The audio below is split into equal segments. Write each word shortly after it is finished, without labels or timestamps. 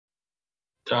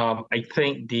I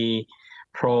think the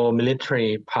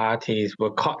pro-military parties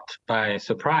were caught by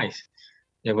surprise.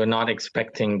 They were not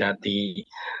expecting that the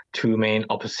two main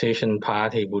opposition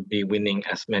party would be winning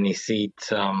as many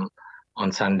seats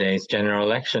on Sunday's general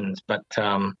elections. But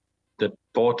the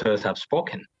voters have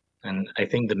spoken, and I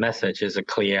think the message is a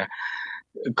clear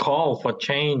call for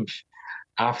change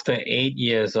after 8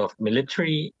 years of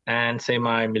military and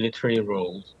semi-military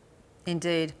rule.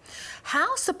 Indeed.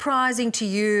 How surprising to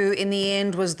you in the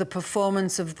end was the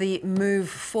performance of the Move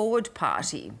Forward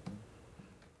Party?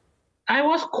 I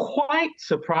was quite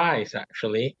surprised,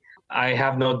 actually. I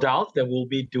have no doubt they will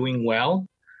be doing well,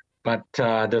 but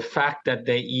the fact that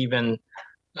they even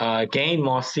gain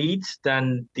more seats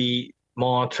than the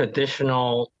more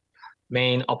traditional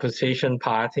main opposition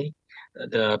party,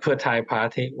 the Pheu Thai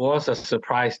party, was a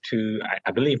surprise to,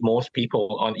 I believe, most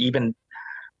people, or even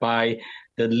by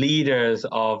the leaders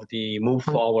of the Move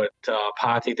Forward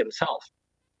party themselves.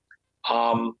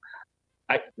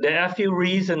 There are a few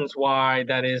reasons why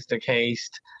that is the case.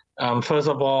 First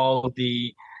of all,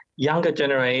 the younger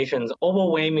generations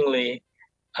overwhelmingly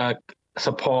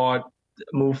support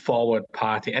Move Forward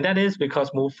Party, and that is because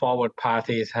Move Forward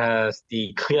parties has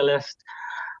the clearest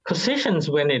positions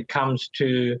when it comes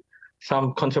to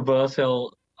some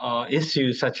controversial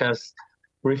issues such as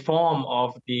reform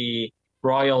of the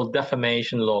royal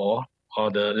defamation law or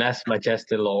the lèse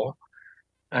majesté law,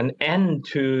 an end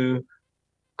to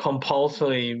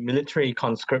compulsory military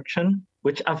conscription,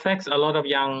 which affects a lot of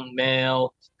young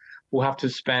males who have to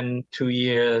spend 2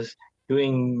 years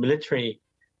doing military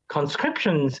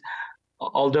conscriptions,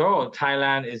 although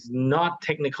Thailand is not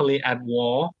technically at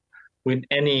war with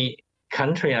any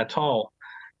country at all.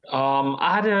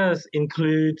 Others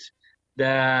include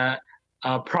the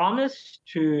promise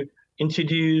to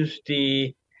introduce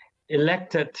the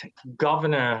elected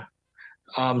governor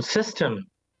system.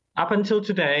 Up until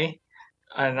today,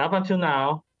 and up until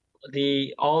now,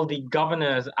 all the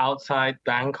governors outside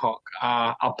Bangkok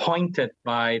are appointed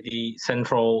by the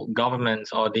central government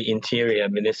or the interior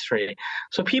ministry.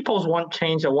 So people want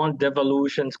change, they want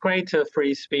devolutions, greater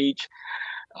free speech.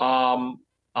 And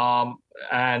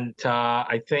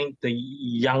I think the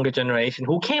younger generation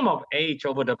who came of age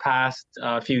over the past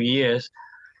few years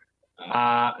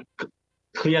are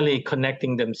clearly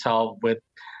connecting themselves with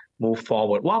Move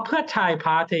Forward. While Pheu Thai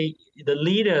party, the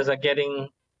leaders are getting,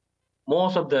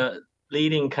 most of the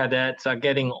leading cadets are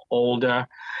getting older.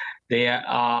 They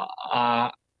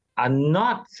are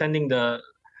not sending the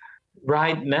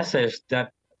right message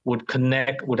that would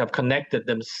have connected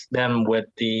them with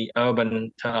the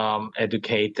urban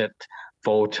educated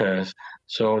voters.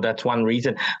 So that's one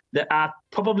reason. There are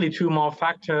probably two more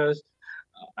factors.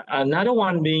 Another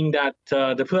one being that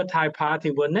the Pheu Thai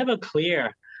party were never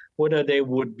clear whether they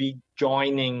would be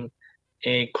joining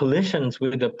a coalition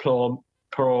with the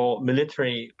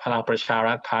pro-military Palang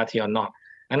Pracharat party or not.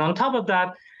 And on top of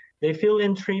that, they fill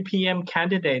in 3 PM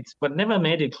candidates, but never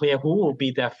made it clear who will be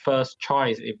their first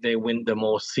choice if they win the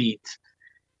most seats.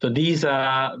 So these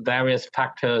are various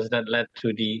factors that led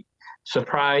to the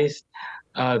surprise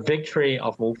victory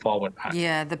of Move Forward Party.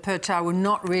 Yeah, the Pheu Thai were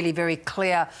not really very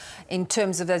clear in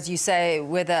terms of, as you say,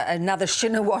 whether another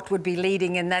Shinawat would be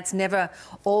leading, and that's never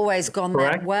always gone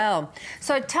that well.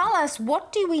 So tell us,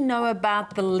 what do we know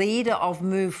about the leader of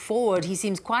Move Forward? He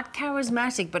seems quite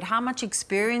charismatic, but how much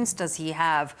experience does he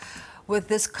have with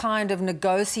this kind of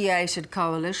negotiated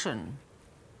coalition?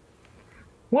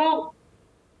 Well,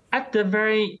 at the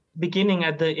very beginning,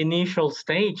 at the initial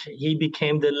stage, he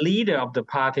became the leader of the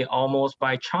party almost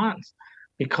by chance,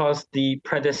 because the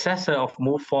predecessor of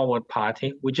Move Forward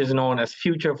Party, which is known as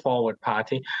Future Forward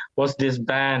Party, was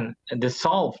disbanded and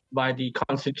dissolved by the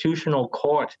Constitutional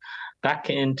Court back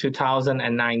in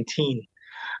 2019.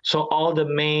 So all the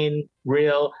main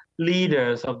real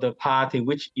leaders of the party,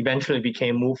 which eventually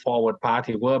became Move Forward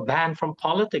Party, were banned from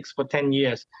politics for 10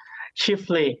 years.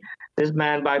 Chiefly, this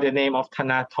man by the name of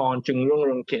Thanathorn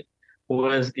Juangroongruangkit, who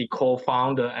was the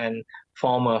co-founder and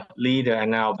former leader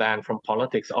and now banned from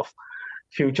politics of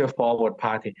Future Forward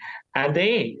Party. And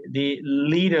the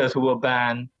leaders who were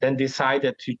banned, then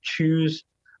decided to choose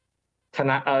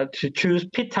Pitha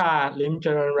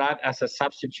Limjaroenrat as a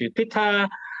substitute. Pitha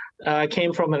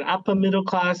came from an upper middle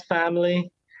class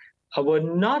family, were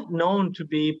not known to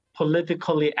be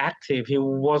politically active. He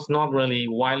was not really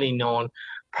widely known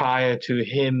prior to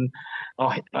him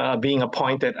being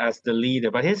appointed as the leader.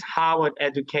 But he's Harvard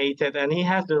educated and he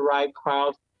has the right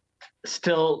crowd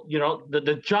still,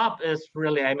 the job is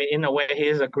really, I mean, in a way, he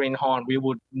is a greenhorn. We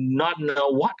would not know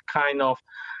what kind of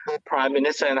prime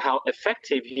minister and how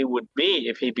effective he would be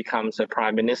if he becomes a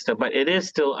prime minister. But it is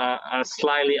still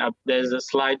there's a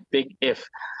slight big if,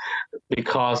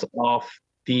 because of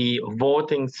the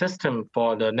voting system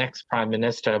for the next prime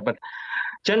minister. But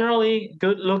generally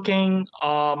good looking,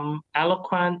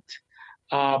 eloquent,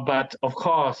 but of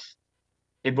course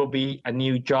it will be a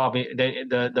new job.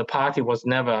 The party was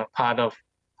never part of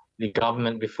the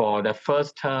government before. The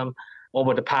first term,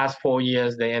 over the past 4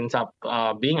 years, they end up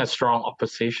being a strong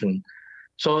opposition.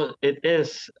 So it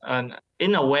is,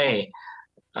 in a way,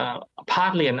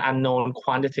 partly an unknown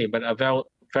quantity, but a very,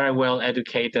 very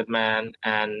well-educated man,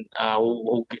 and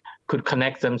who could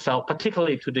connect themselves,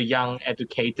 particularly to the young,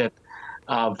 educated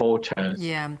voters.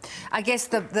 Yeah, I guess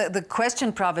the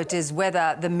question, Pravit, is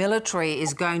whether the military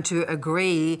is going to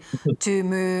agree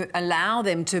to allow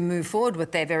them to move forward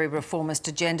with their very reformist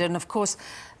agenda. And of course,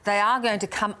 they are going to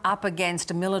come up against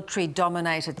a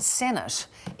military-dominated Senate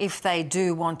if they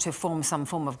do want to form some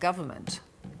form of government.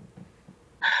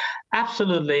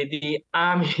 Absolutely. The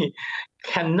army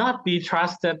cannot be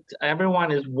trusted.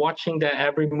 Everyone is watching their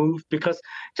every move, because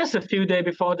just a few days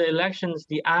before the elections,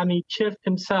 the army chief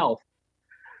himself,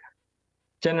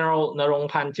 General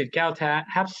Narongpan Chitkaew,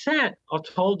 have said or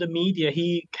told the media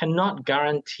he cannot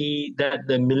guarantee that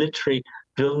the military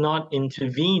will not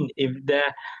intervene if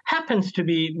there happens to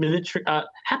be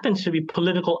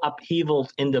political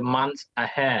upheavals in the months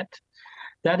ahead.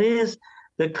 That is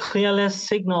the clearest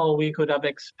signal we could have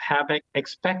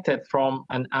expected from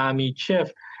an army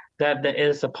chief, that there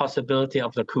is a possibility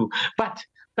of the coup. But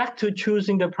back to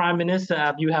choosing the prime minister,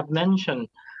 as you have mentioned,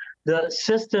 the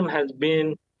system has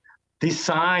been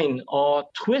designed or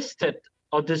twisted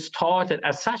or distorted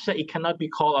as such that it cannot be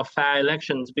called a fair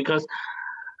elections, because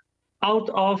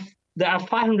there are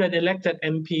 500 elected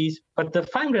MPs, but the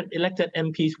 500 elected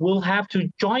MPs will have to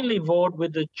jointly vote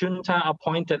with the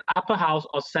junta-appointed upper house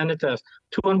or senators,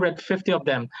 250 of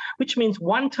them, which means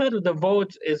 1/3 of the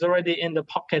votes is already in the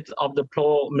pockets of the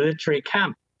pro-military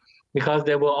camp, because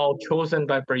they were all chosen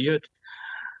by Prayut.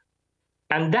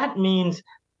 And that means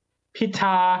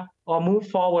Pitha or Move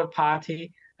Forward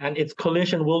Party and its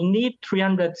coalition will need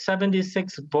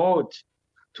 376 votes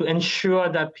to ensure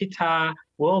that Pitha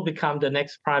will become the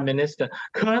next prime minister.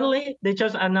 Currently, they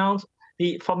just announced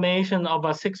the formation of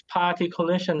a 6-party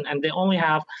coalition, and they only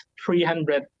have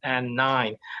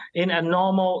 309. In a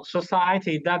normal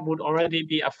society, that would already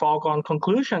be a foregone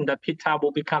conclusion that Pitha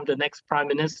will become the next prime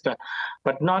minister,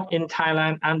 but not in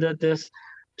Thailand under this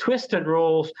twisted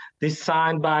rules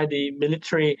designed by the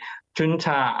military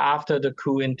junta after the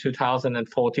coup in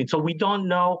 2014. So we don't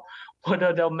know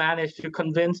whether they'll manage to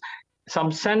convince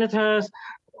some senators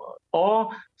or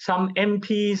some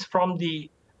MPs from the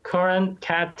current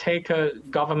caretaker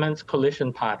government's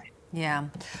coalition party. Yeah,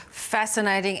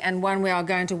 fascinating, and one we are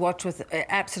going to watch with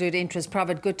absolute interest.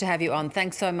 Pravit, good to have you on.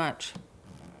 Thanks so much.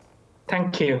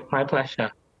 Thank you. My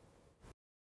pleasure.